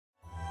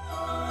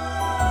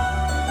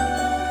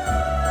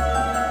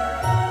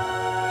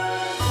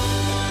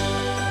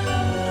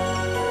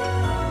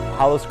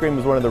Howl-O-Scream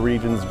is one of the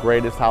region's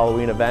greatest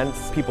Halloween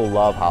events. People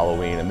love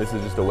Halloween, and this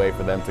is just a way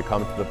for them to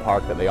come to the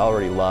park that they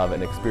already love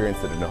and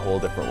experience it in a whole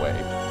different way.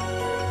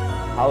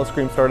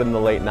 Howl-O-Scream started in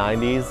the late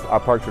 90s. Our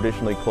park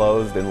traditionally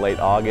closed in late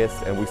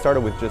August, and we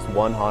started with just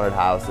one haunted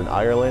house in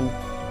Ireland.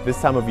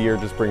 This time of year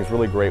just brings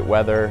really great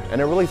weather,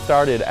 and it really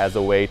started as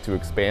a way to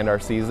expand our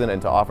season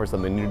and to offer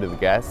something new to the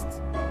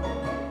guests.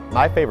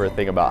 My favorite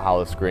thing about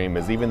Howl-O-Scream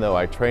is even though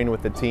I train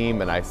with the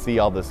team and I see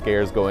all the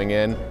scares going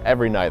in,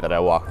 every night that I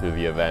walk through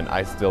the event,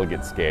 I still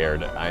get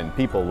scared. And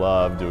people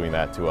love doing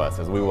that to us.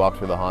 As we walk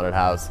through the haunted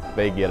house,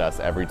 they get us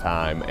every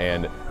time,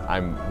 and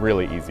I'm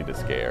really easy to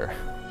scare.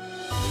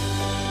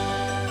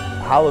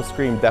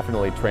 Howl-O-Scream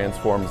definitely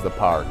transforms the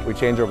park. We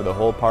change over the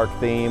whole park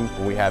theme.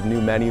 We have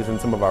new menus in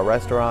some of our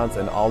restaurants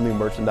and all new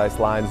merchandise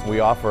lines. We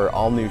offer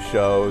all new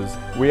shows.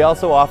 We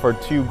also offer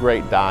 2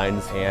 great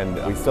dines, and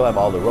we still have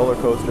all the roller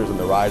coasters and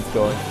the rides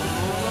going.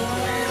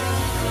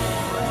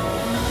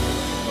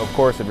 Of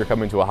course, if you're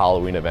coming to a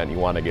Halloween event, you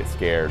want to get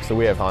scared. So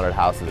we have haunted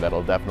houses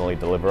that'll definitely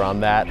deliver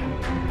on that.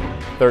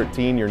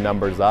 13, Your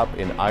Number's Up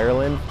in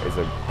Ireland is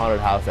a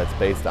haunted house that's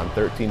based on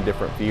 13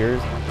 different fears.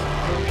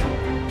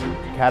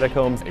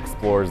 Catacombs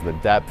explores the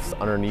depths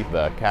underneath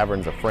the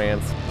caverns of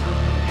France.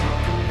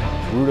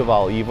 Root of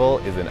All Evil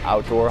is an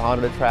outdoor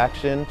haunted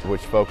attraction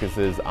which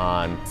focuses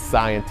on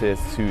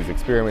scientists whose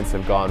experiments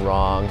have gone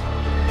wrong.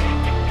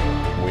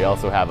 We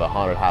also have a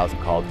haunted house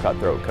called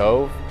Cutthroat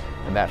Cove,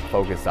 and that's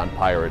focused on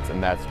pirates,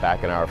 and that's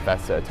back in our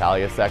Festa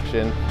Italia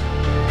section.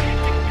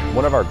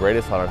 One of our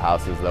greatest haunted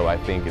houses, though, I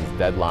think is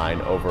Deadline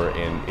over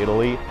in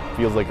Italy.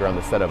 Feels like you're on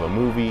the set of a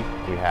movie.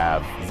 We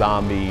have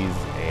zombies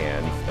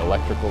and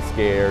electrical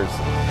scares.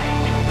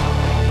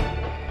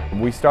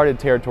 We started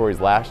territories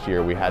last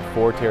year. We had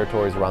 4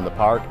 territories around the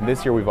park.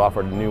 This year we've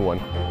offered a new one.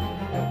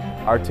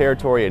 Our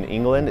territory in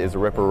England is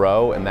Ripper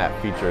Row, and that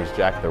features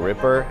Jack the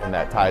Ripper, and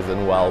that ties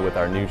in well with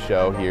our new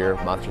show here,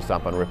 Monster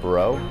Stomp on Ripper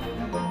Row.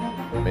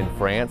 In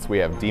France, we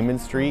have Demon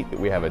Street.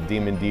 We have a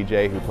demon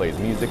DJ who plays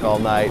music all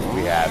night.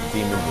 We have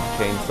demons with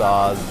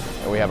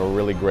chainsaws, and we have a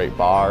really great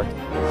bar.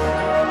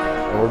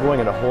 And we're going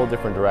in a whole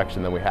different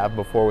direction than we have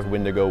before with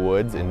Wendigo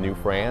Woods in New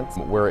France.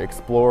 We're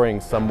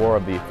exploring some more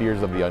of the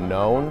fears of the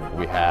unknown.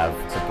 We have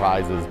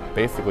surprises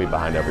basically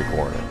behind every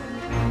corner.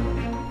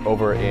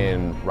 Over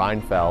in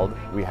Rheinfeld,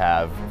 we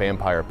have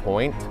Vampire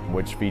Point,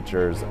 which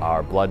features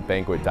our blood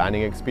banquet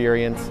dining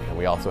experience. And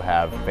we also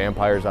have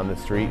vampires on the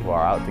street who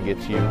are out to get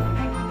you.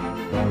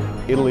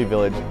 Italy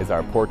Village is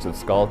our Ports of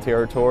Skull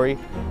territory,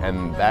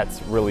 and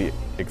that's really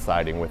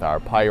exciting with our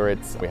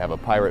pirates. We have a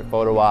pirate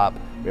photo op.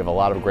 We have a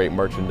lot of great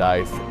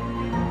merchandise.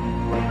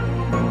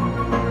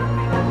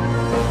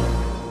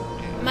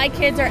 My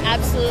kids are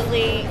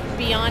absolutely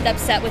beyond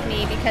upset with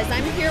me because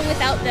I'm here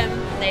without them.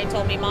 They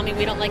told me, "Mommy,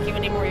 we don't like you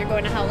anymore. You're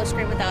going to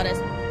Howl-O-Scream without us."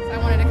 I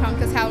wanted to come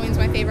because Halloween's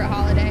my favorite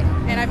holiday,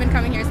 and I've been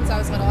coming here since I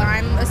was little.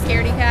 I'm a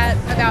scaredy cat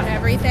about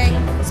everything,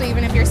 so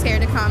even if you're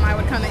scared to come, I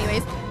would come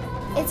anyways.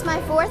 It's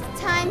my 4th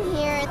time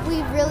here.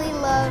 We really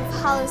love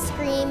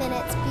Howl-O-Scream, and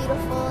it's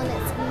beautiful and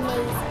it's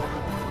amazing.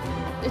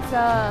 It's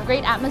a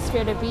great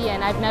atmosphere to be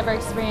in. I've never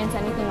experienced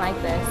anything like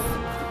this.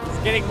 It's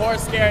getting more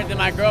scared than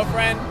my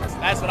girlfriend.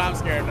 That's what I'm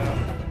scared of.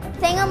 The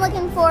thing I'm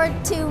looking forward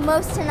to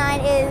most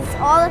tonight is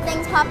all the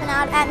things popping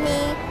out at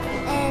me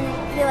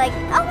and be like,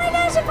 oh my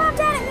gosh, it popped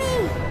out at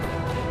me.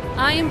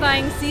 I am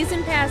buying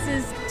season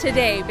passes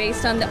today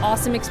based on the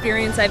awesome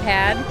experience I've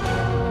had.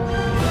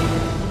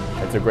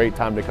 It's a great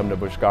time to come to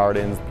Busch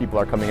Gardens. People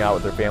are coming out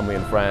with their family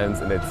and friends,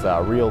 and it's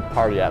a real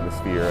party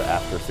atmosphere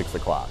after 6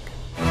 o'clock.